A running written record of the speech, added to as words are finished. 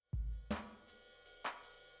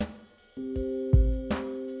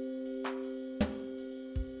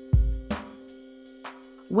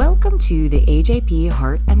Welcome to the AJP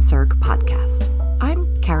Heart and Circ podcast. I'm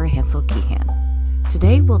Kara Hansel-Keehan.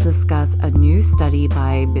 Today we'll discuss a new study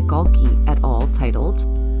by Bigalki et al. Titled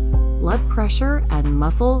Blood Pressure and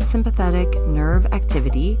Muscle Sympathetic Nerve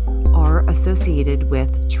Activity are Associated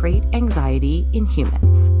with Trait Anxiety in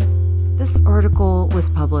Humans. This article was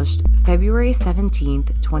published February 17,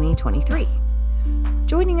 2023.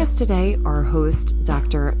 Joining us today are host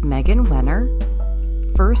Dr. Megan Wenner,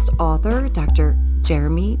 first author Dr.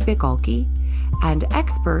 Jeremy Bigalki, and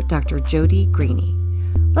expert Dr. Jody Greeny.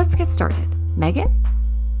 Let's get started. Megan?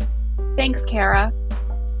 Thanks, Kara.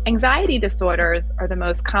 Anxiety disorders are the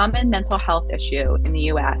most common mental health issue in the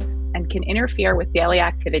U.S. and can interfere with daily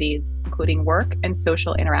activities, including work and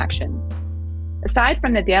social interactions. Aside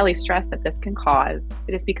from the daily stress that this can cause,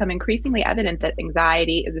 it has become increasingly evident that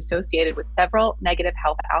anxiety is associated with several negative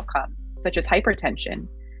health outcomes, such as hypertension,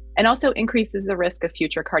 and also increases the risk of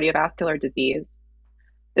future cardiovascular disease.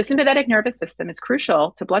 The sympathetic nervous system is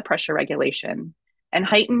crucial to blood pressure regulation, and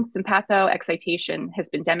heightened sympathoexcitation has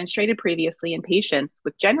been demonstrated previously in patients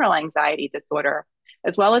with general anxiety disorder,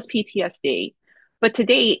 as well as PTSD. But to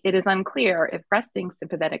date, it is unclear if resting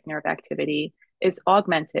sympathetic nerve activity is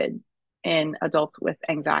augmented in adults with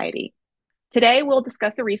anxiety. Today, we'll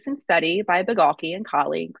discuss a recent study by Bigalki and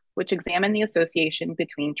colleagues, which examined the association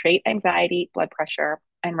between trait anxiety, blood pressure,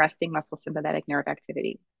 and resting muscle sympathetic nerve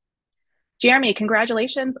activity. Jeremy,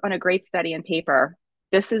 congratulations on a great study and paper.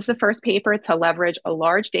 This is the first paper to leverage a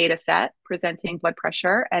large data set presenting blood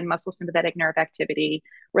pressure and muscle sympathetic nerve activity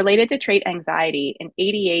related to trait anxiety in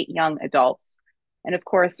 88 young adults. And of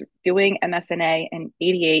course, doing MSNA in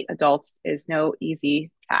 88 adults is no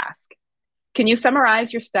easy task. Can you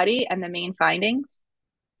summarize your study and the main findings?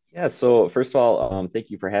 Yeah, so first of all, thank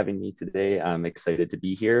you for having me today. I'm excited to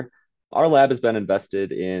be here. Our lab has been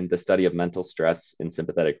invested in the study of mental stress and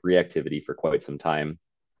sympathetic reactivity for quite some time.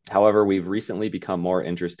 However, we've recently become more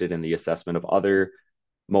interested in the assessment of other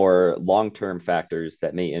more long-term factors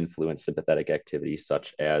that may influence sympathetic activity,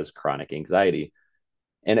 such as chronic anxiety.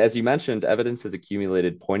 And as you mentioned, evidence has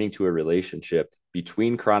accumulated pointing to a relationship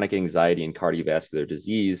between chronic anxiety and cardiovascular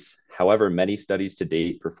disease. However, many studies to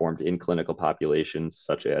date performed in clinical populations,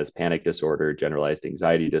 such as panic disorder, generalized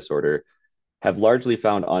anxiety disorder, have largely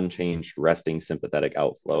found unchanged resting sympathetic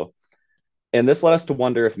outflow. And this led us to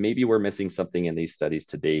wonder if maybe we're missing something in these studies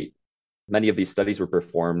to date. Many of these studies were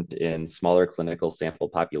performed in smaller clinical sample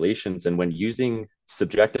populations, and when using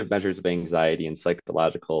subjective measures of anxiety and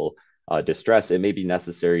psychological distress, it may be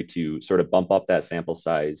necessary to sort of bump up that sample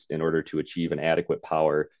size in order to achieve an adequate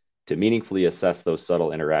power to meaningfully assess those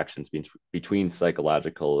subtle interactions between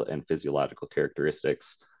psychological and physiological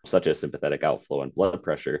characteristics, such as sympathetic outflow and blood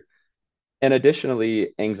pressure. And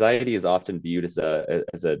additionally, anxiety is often viewed as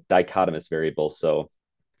a dichotomous variable. So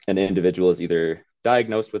an individual is either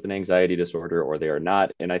diagnosed with an anxiety disorder or they are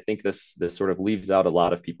not. And I think this sort of leaves out a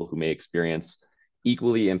lot of people who may experience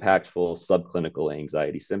equally impactful subclinical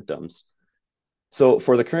anxiety symptoms. So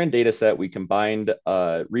for the current data set, we combined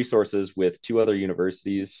resources with two other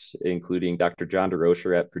universities, including Dr. John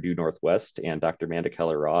DeRocher at Purdue Northwest and Dr. Amanda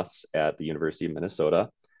Keller-Ross at the University of Minnesota.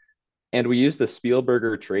 And we use the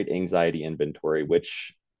Spielberger Trait Anxiety Inventory,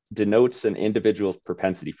 which denotes an individual's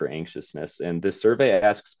propensity for anxiousness. And this survey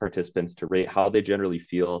asks participants to rate how they generally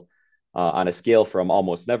feel on a scale from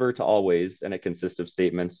almost never to always. And it consists of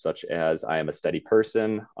statements such as, I am a steady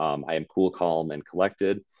person, I am cool, calm, and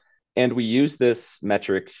collected. And we use this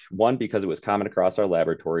metric, one, because it was common across our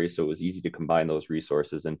laboratory, so it was easy to combine those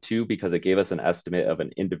resources, and two, because it gave us an estimate of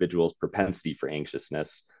an individual's propensity for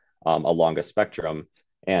anxiousness along a spectrum,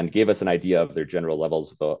 and gave us an idea of their general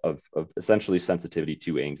levels of essentially sensitivity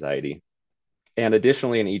to anxiety. And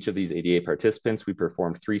additionally, in each of these 88 participants, we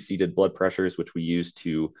performed 3 seated blood pressures, which we used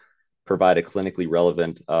to provide a clinically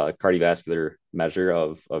relevant cardiovascular measure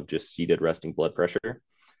of just seated resting blood pressure.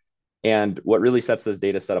 And what really sets this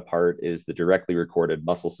data set apart is the directly recorded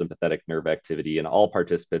muscle sympathetic nerve activity in all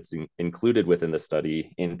participants included within the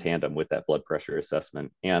study in tandem with that blood pressure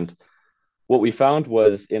assessment. And what we found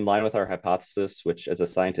was in line with our hypothesis, which as a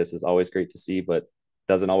scientist is always great to see, but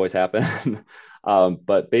doesn't always happen.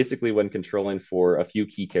 But basically, when controlling for a few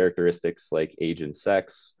key characteristics like age and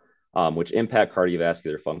sex, which impact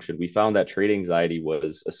cardiovascular function, we found that trait anxiety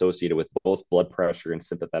was associated with both blood pressure and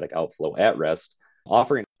sympathetic outflow at rest,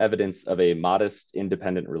 offering evidence of a modest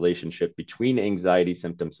independent relationship between anxiety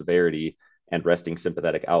symptom severity and resting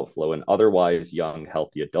sympathetic outflow in otherwise young,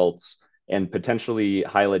 healthy adults, and potentially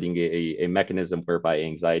highlighting a mechanism whereby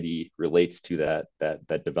anxiety relates to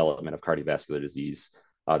that development of cardiovascular disease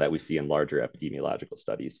that we see in larger epidemiological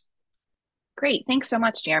studies. Great. Thanks so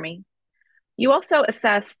much, Jeremy. You also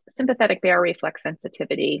assessed sympathetic baroreflex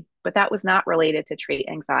sensitivity, but that was not related to trait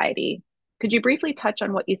anxiety. Could you briefly touch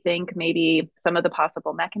on what you think maybe some of the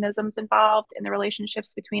possible mechanisms involved in the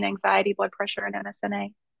relationships between anxiety, blood pressure, and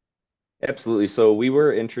MSNA? Absolutely. So we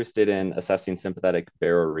were interested in assessing sympathetic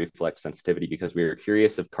baroreflex sensitivity because we were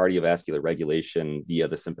curious if cardiovascular regulation via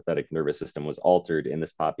the sympathetic nervous system was altered in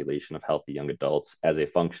this population of healthy young adults as a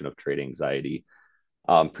function of trait anxiety.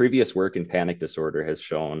 Previous work in panic disorder has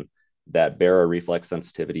shown that baroreflex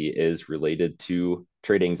sensitivity is related to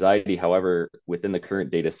trait anxiety. However, within the current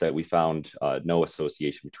data set, we found no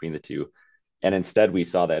association between the two. And instead, we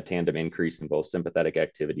saw that tandem increase in both sympathetic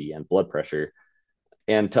activity and blood pressure.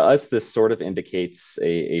 And to us, this sort of indicates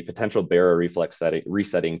a potential baroreflex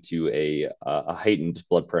resetting to a heightened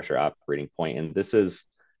blood pressure operating point. And this is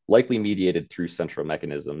likely mediated through central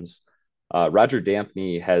mechanisms. Roger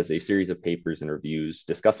Dampney has a series of papers and reviews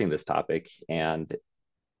discussing this topic, and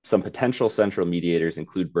some potential central mediators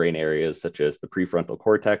include brain areas such as the prefrontal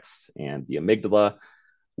cortex and the amygdala,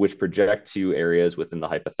 which project to areas within the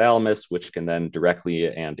hypothalamus, which can then directly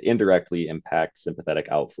and indirectly impact sympathetic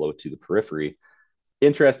outflow to the periphery.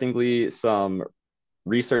 Interestingly, some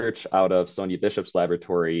research out of Sonia Bishop's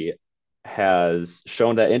laboratory has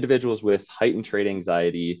shown that individuals with heightened trait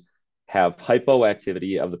anxiety have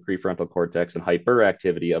hypoactivity of the prefrontal cortex and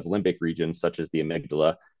hyperactivity of limbic regions, such as the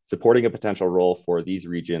amygdala, supporting a potential role for these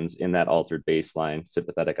regions in that altered baseline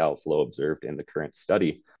sympathetic outflow observed in the current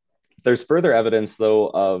study. There's further evidence, though,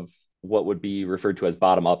 of what would be referred to as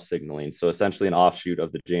bottom-up signaling. So essentially an offshoot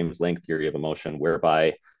of the James Lange theory of emotion,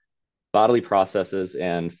 whereby bodily processes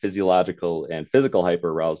and physiological and physical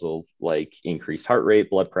hyperarousal, like increased heart rate,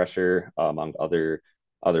 blood pressure, among other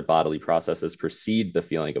bodily processes, precede the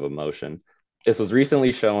feeling of emotion. This was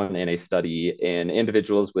recently shown in a study in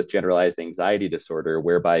individuals with generalized anxiety disorder,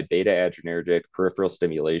 whereby beta adrenergic peripheral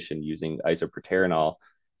stimulation using isoproterenol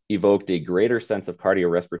evoked a greater sense of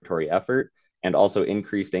cardiorespiratory effort and also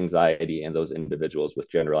increased anxiety in those individuals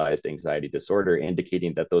with generalized anxiety disorder,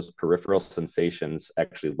 indicating that those peripheral sensations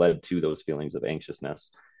actually led to those feelings of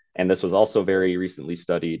anxiousness. And this was also very recently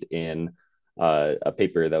studied in a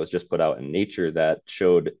paper that was just put out in Nature that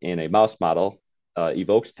showed in a mouse model,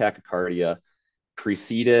 evoked tachycardia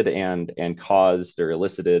preceded and caused or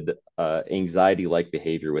elicited anxiety-like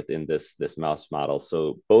behavior within this mouse model.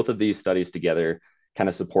 So both of these studies together kind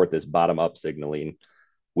of support this bottom-up signaling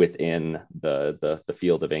within the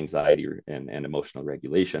field of anxiety and emotional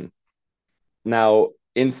regulation. Now,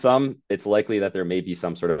 in some, it's likely that there may be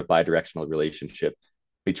some sort of bidirectional relationship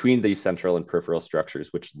between these central and peripheral structures,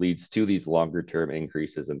 which leads to these longer term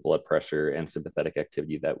increases in blood pressure and sympathetic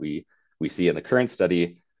activity that we see in the current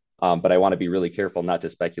study. But I want to be really careful not to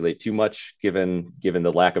speculate too much given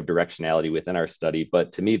the lack of directionality within our study.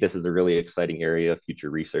 But to me, this is a really exciting area of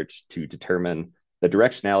future research to determine the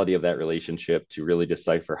directionality of that relationship, to really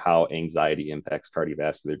decipher how anxiety impacts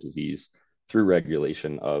cardiovascular disease through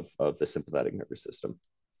regulation of the sympathetic nervous system.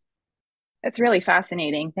 That's really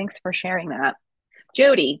fascinating. Thanks for sharing that.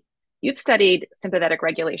 Jody, you've studied sympathetic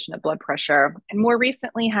regulation of blood pressure and more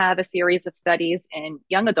recently have a series of studies in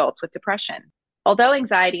young adults with depression. Although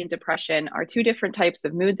anxiety and depression are two different types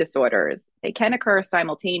of mood disorders, they can occur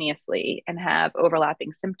simultaneously and have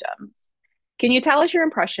overlapping symptoms. Can you tell us your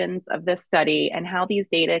impressions of this study and how these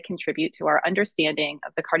data contribute to our understanding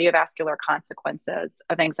of the cardiovascular consequences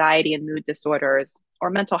of anxiety and mood disorders or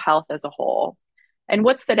mental health as a whole? And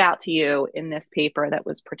what stood out to you in this paper that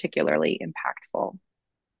was particularly impactful?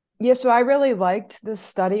 Yeah, so I really liked this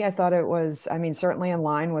study. I thought it was, certainly in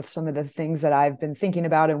line with some of the things that I've been thinking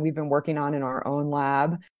about and we've been working on in our own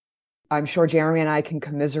lab. I'm sure Jeremy and I can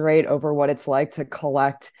commiserate over what it's like to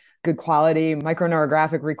collect good quality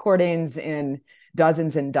microneurographic recordings in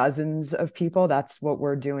dozens and dozens of people. That's what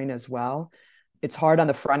we're doing as well. It's hard on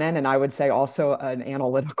the front end, and I would say also an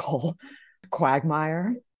analytical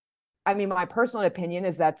quagmire. My personal opinion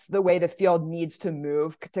is that's the way the field needs to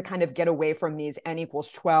move, to kind of get away from these N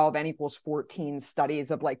equals 12, N equals 14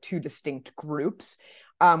 studies of like two distinct groups,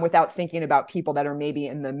 without thinking about people that are maybe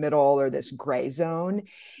in the middle or this gray zone.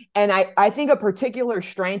 And I think a particular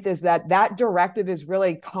strength is that directive is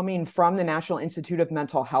really coming from the National Institute of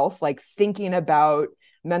Mental Health, like thinking about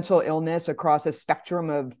mental illness across a spectrum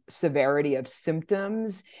of severity of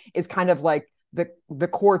symptoms is kind of like the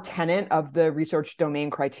core tenet of the research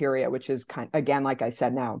domain criteria, which is again, like I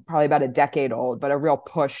said, now probably about a decade old, but a real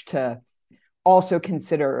push to also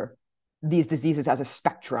consider these diseases as a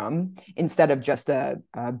spectrum instead of just a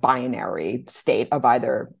binary state of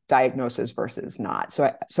either diagnosis versus not.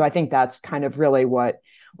 So I think that's kind of really what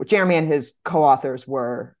Jeremy and his co-authors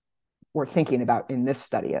were thinking about in this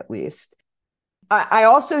study, at least. I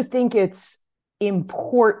also think it's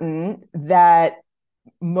important that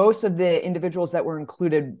most of the individuals that were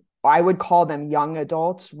included, I would call them young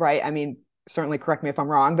adults, right? I mean, certainly correct me if I'm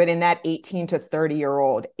wrong, but in that 18 to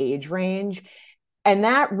 30-year-old age range. And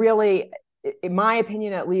that really, in my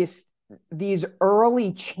opinion, at least, these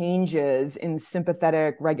early changes in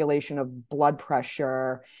sympathetic regulation of blood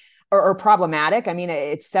pressure are problematic. I mean,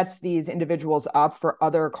 it sets these individuals up for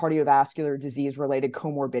other cardiovascular disease related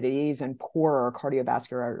comorbidities and poorer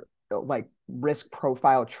cardiovascular like risk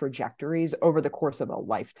profile trajectories over the course of a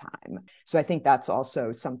lifetime. So I think that's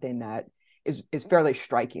also something that is fairly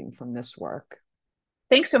striking from this work.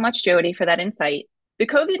 Thanks so much, Jody, for that insight. The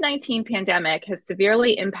COVID-19 pandemic has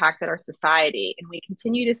severely impacted our society, and we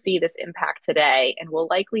continue to see this impact today, and will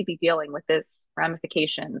likely be dealing with this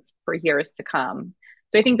ramifications for years to come.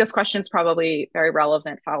 So I think this question is probably very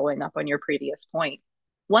relevant following up on your previous point.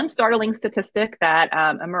 One startling statistic that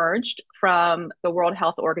emerged from the World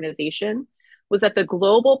Health Organization was that the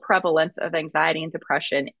global prevalence of anxiety and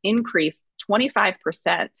depression increased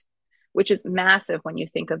 25%, which is massive when you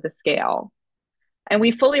think of the scale. And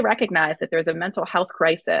we fully recognize that there's a mental health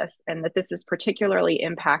crisis and that this is particularly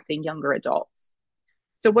impacting younger adults.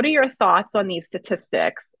 So, what are your thoughts on these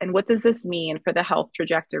statistics, and what does this mean for the health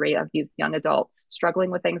trajectory of these young adults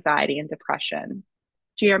struggling with anxiety and depression?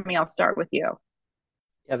 Jeremy, I'll start with you.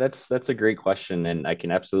 Yeah, that's a great question, and I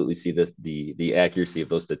can absolutely see the accuracy of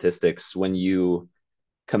those statistics when you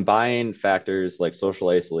combine factors like social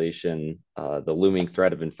isolation, the looming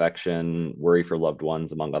threat of infection, worry for loved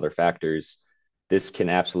ones, among other factors. This can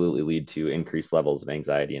absolutely lead to increased levels of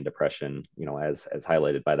anxiety and depression, as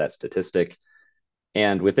highlighted by that statistic.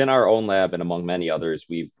 And within our own lab and among many others,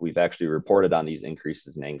 we've actually reported on these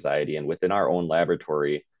increases in anxiety. And within our own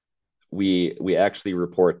laboratory, we actually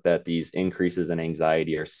report that these increases in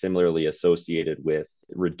anxiety are similarly associated with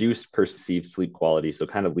reduced perceived sleep quality. So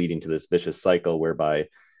kind of leading to this vicious cycle whereby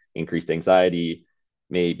increased anxiety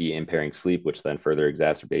may be impairing sleep, which then further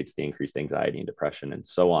exacerbates the increased anxiety and depression and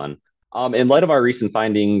so on. In light of our recent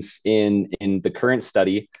findings in the current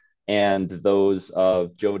study and those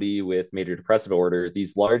of Jody with major depressive disorder,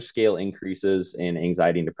 these large scale increases in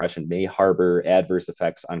anxiety and depression may harbor adverse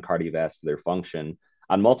effects on cardiovascular function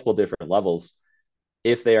on multiple different levels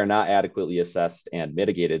if they are not adequately assessed and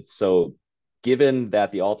mitigated. So, given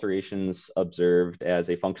that the alterations observed as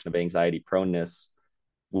a function of anxiety proneness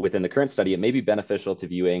within the current study, it may be beneficial to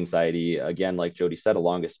view anxiety, again, like Jody said,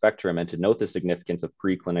 along a spectrum, and to note the significance of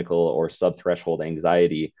preclinical or subthreshold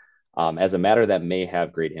anxiety as a matter that may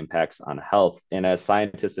have great impacts on health. And as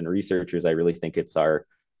scientists and researchers, I really think it's our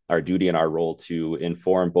duty and our role to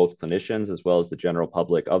inform both clinicians as well as the general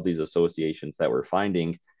public of these associations that we're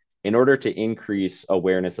finding in order to increase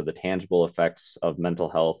awareness of the tangible effects of mental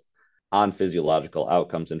health on physiological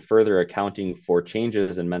outcomes, and further accounting for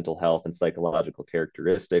changes in mental health and psychological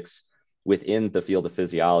characteristics within the field of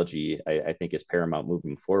physiology, I think is paramount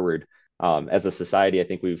moving forward. As a society, I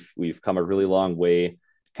think we've come a really long way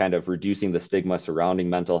kind of reducing the stigma surrounding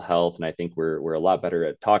mental health. And I think we're a lot better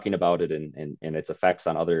at talking about it and its effects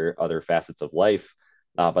on other facets of life.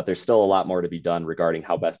 But there's still a lot more to be done regarding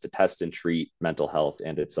how best to test and treat mental health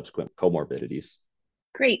and its subsequent comorbidities.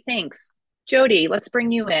 Great, thanks. Jody, let's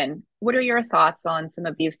bring you in. What are your thoughts on some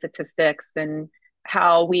of these statistics and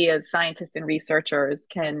how we as scientists and researchers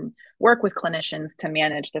can work with clinicians to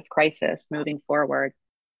manage this crisis moving forward?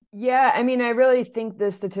 Yeah, I mean, I really think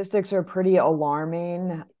the statistics are pretty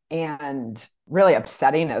alarming and really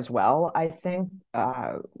upsetting as well, I think,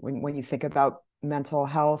 when you think about mental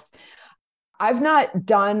health. I've not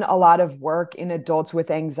done a lot of work in adults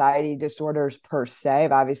with anxiety disorders per se.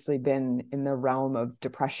 I've obviously been in the realm of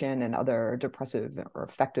depression and other depressive or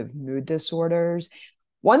affective mood disorders.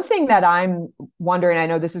 One thing that I'm wondering, I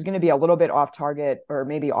know this is going to be a little bit off target or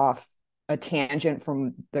maybe off a tangent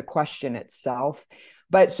from the question itself,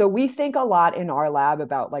 but so we think a lot in our lab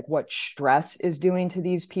about like what stress is doing to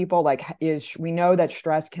these people. Like, we know that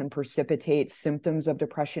stress can precipitate symptoms of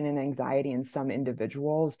depression and anxiety in some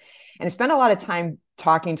individuals. And I spent a lot of time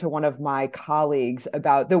talking to one of my colleagues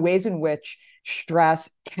about the ways in which stress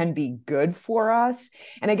can be good for us.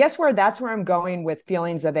 And I guess that's where I'm going with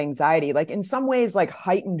feelings of anxiety. Like in some ways, like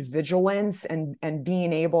heightened vigilance and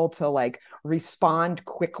being able to like respond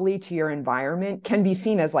quickly to your environment can be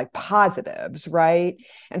seen as like positives, right?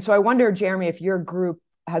 And so I wonder, Jeremy, if your group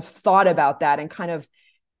has thought about that and kind of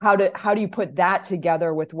how do you put that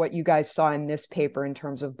together with what you guys saw in this paper in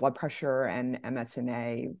terms of blood pressure and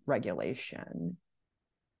MSNA regulation?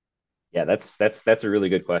 Yeah, that's a really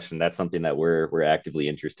good question. That's something that we're actively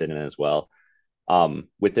interested in as well.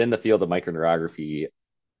 Within the field of microneurography,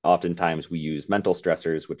 oftentimes we use mental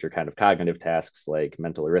stressors, which are kind of cognitive tasks like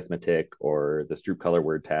mental arithmetic or the Stroop color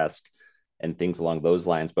word task and things along those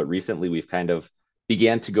lines. But recently we've kind of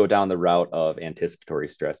began to go down the route of anticipatory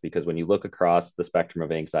stress, because when you look across the spectrum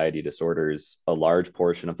of anxiety disorders, a large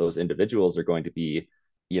portion of those individuals are going to be,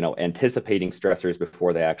 anticipating stressors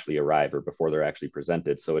before they actually arrive or before they're actually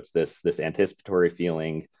presented. So it's this anticipatory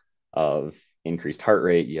feeling of increased heart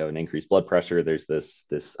rate, an increased blood pressure. There's this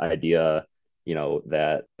idea,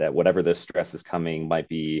 that whatever this stress is coming might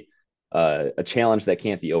be a challenge that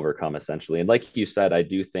can't be overcome, essentially. And like you said, I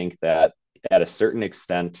do think that at a certain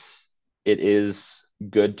extent, it is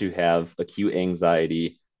good to have acute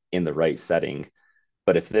anxiety in the right setting.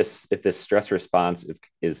 But if this stress response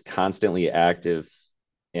is constantly active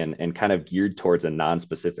and kind of geared towards a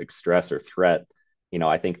non-specific stress or threat,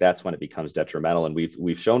 I think that's when it becomes detrimental. And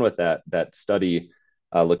we've shown with that study,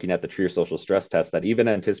 looking at the Trier social stress test, that even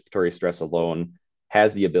anticipatory stress alone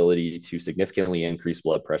has the ability to significantly increase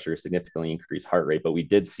blood pressure, significantly increase heart rate. But we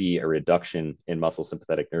did see a reduction in muscle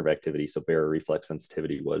sympathetic nerve activity. So baroreflex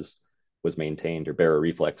sensitivity was maintained, or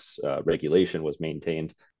baroreflex regulation was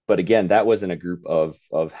maintained. But again, that was in a group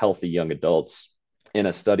of healthy young adults. In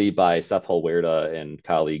a study by Seth Holwerda and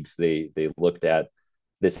colleagues, they looked at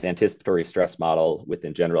this anticipatory stress model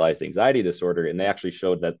within generalized anxiety disorder, and they actually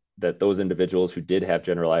showed that those individuals who did have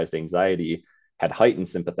generalized anxiety had heightened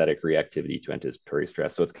sympathetic reactivity to anticipatory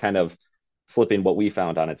stress. So it's kind of flipping what we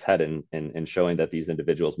found on its head and showing that these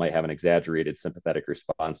individuals might have an exaggerated sympathetic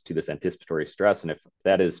response to this anticipatory stress. And if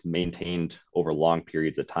that is maintained over long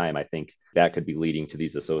periods of time, I think that could be leading to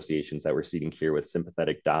these associations that we're seeing here with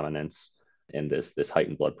sympathetic dominance and this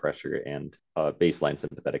heightened blood pressure and baseline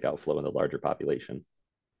sympathetic outflow in the larger population.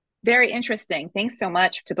 Very interesting. Thanks so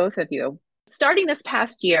much to both of you. Starting this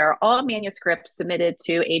past year, all manuscripts submitted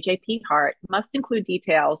to AJP Heart must include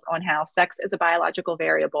details on how sex as a biological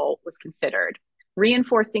variable was considered,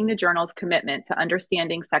 reinforcing the journal's commitment to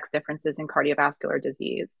understanding sex differences in cardiovascular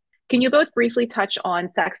disease. Can you both briefly touch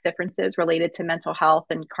on sex differences related to mental health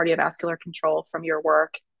and cardiovascular control from your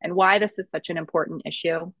work, and why this is such an important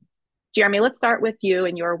issue? Jeremy, let's start with you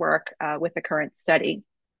and your work with the current study.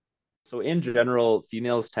 So in general,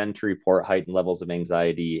 females tend to report heightened levels of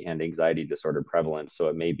anxiety and anxiety disorder prevalence. So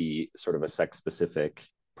it may be sort of a sex-specific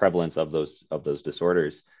prevalence of those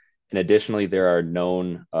disorders. And additionally, there are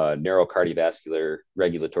known neurocardiovascular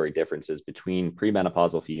regulatory differences between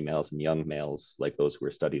premenopausal females and young males, like those who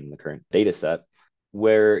are studied in the current data set,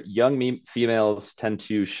 where young females tend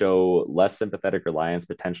to show less sympathetic reliance,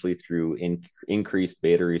 potentially through increased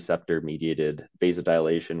beta receptor mediated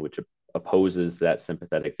vasodilation, which opposes that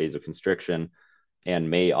sympathetic vasoconstriction and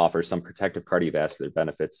may offer some protective cardiovascular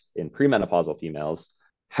benefits in premenopausal females.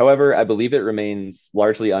 However, I believe it remains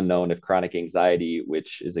largely unknown if chronic anxiety,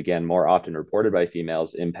 which is again more often reported by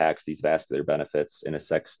females, impacts these vascular benefits in a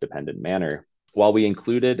sex-dependent manner. While we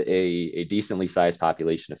included a decently sized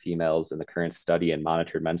population of females in the current study and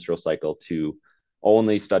monitored menstrual cycle to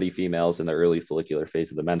only study females in the early follicular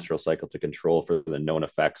phase of the menstrual cycle to control for the known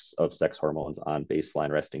effects of sex hormones on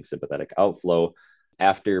baseline resting sympathetic outflow,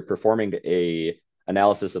 after performing a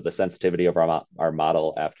analysis of the sensitivity of our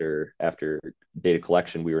model after data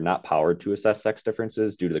collection, we were not powered to assess sex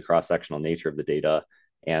differences due to the cross-sectional nature of the data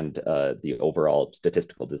and the overall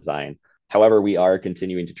statistical design. However, we are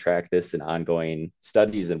continuing to track this in ongoing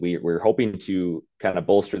studies, and we're hoping to kind of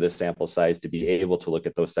bolster this sample size to be able to look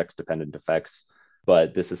at those sex-dependent effects.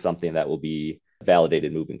 But this is something that will be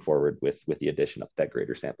validated moving forward with the addition of that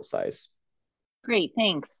greater sample size. Great,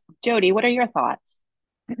 thanks. Jody, what are your thoughts?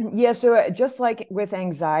 Yeah, so just like with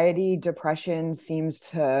anxiety, depression seems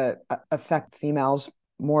to affect females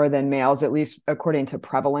more than males, at least according to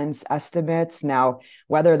prevalence estimates. Now,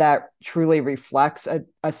 whether that truly reflects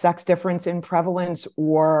a sex difference in prevalence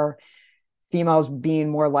or females being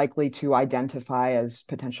more likely to identify as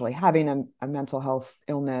potentially having a mental health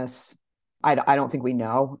illness, I don't think we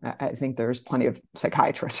know. I think there's plenty of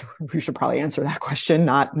psychiatrists who should probably answer that question,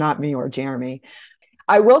 not me or Jeremy.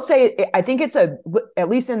 I will say, I think it's at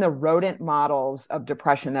least in the rodent models of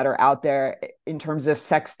depression that are out there in terms of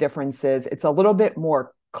sex differences, it's a little bit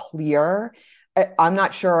more clear. I'm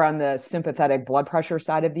not sure on the sympathetic blood pressure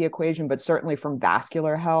side of the equation, but certainly from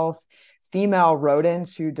vascular health, female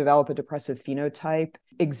rodents who develop a depressive phenotype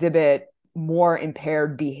exhibit more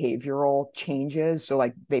impaired behavioral changes. So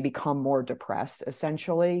like they become more depressed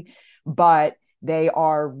essentially, but they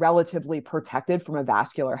are relatively protected from a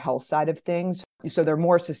vascular health side of things. So they're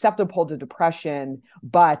more susceptible to depression,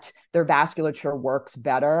 but their vasculature works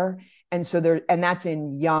better. And so and that's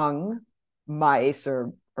in young mice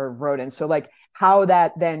or rodents. So like how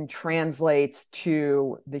that then translates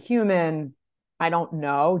to the human, I don't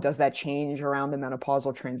know. Does that change around the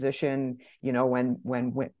menopausal transition?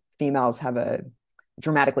 When females have a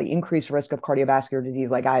dramatically increased risk of cardiovascular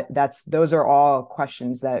disease, those are all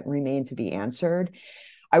questions that remain to be answered.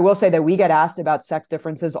 I will say that we get asked about sex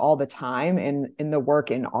differences all the time in the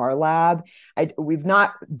work in our lab. We've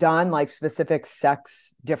not done like specific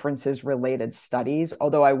sex differences related studies,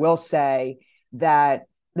 although I will say that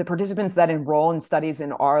the participants that enroll in studies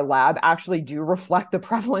in our lab actually do reflect the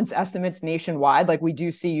prevalence estimates nationwide. Like we do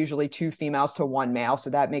see usually 2 females to 1 male.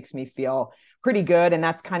 So that makes me feel pretty good. And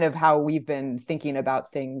that's kind of how we've been thinking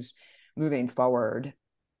about things moving forward.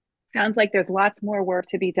 Sounds like there's lots more work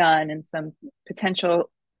to be done and some potential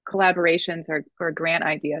collaborations or grant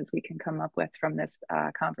ideas we can come up with from this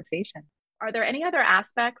conversation. Are there any other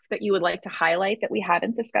aspects that you would like to highlight that we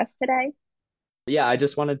haven't discussed today? Yeah, I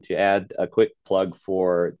just wanted to add a quick plug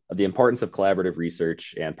for the importance of collaborative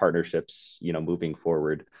research and partnerships, moving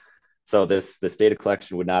forward. So this data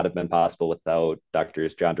collection would not have been possible without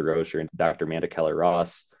Drs. John DeRocher and Dr. Amanda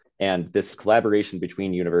Keller-Ross. And this collaboration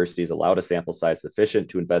between universities allowed a sample size sufficient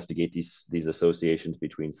to investigate these associations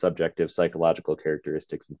between subjective psychological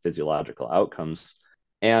characteristics and physiological outcomes.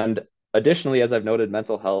 And additionally, as I've noted,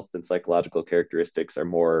 mental health and psychological characteristics are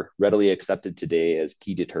more readily accepted today as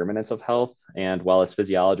key determinants of health. And while as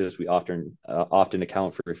physiologists, we often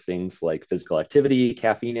account for things like physical activity,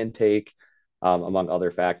 caffeine intake, among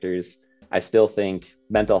other factors, I still think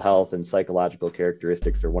mental health and psychological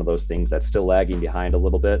characteristics are one of those things that's still lagging behind a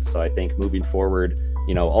little bit. So I think moving forward,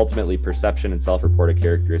 ultimately perception and self-reported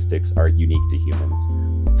characteristics are unique to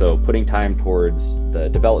humans. So putting time towards the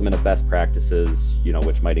development of best practices,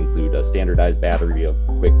 which might include a standardized battery of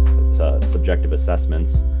quick subjective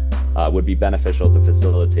assessments, would be beneficial to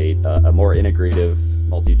facilitate a more integrative,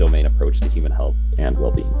 multi-domain approach to human health and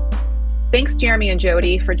well-being. Thanks, Jeremy and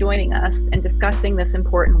Jody, for joining us and discussing this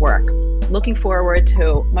important work. Looking forward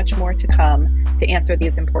to much more to come to answer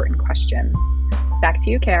these important questions. Back to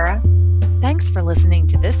you, Kara. Thanks for listening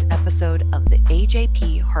to this episode of the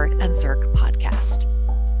AJP Heart and Circ podcast.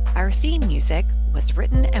 Our theme music was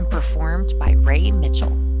written and performed by Ray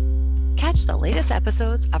Mitchell. Catch the latest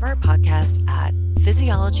episodes of our podcast at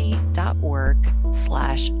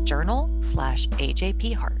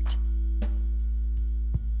physiology.org/journal/AJP Heart.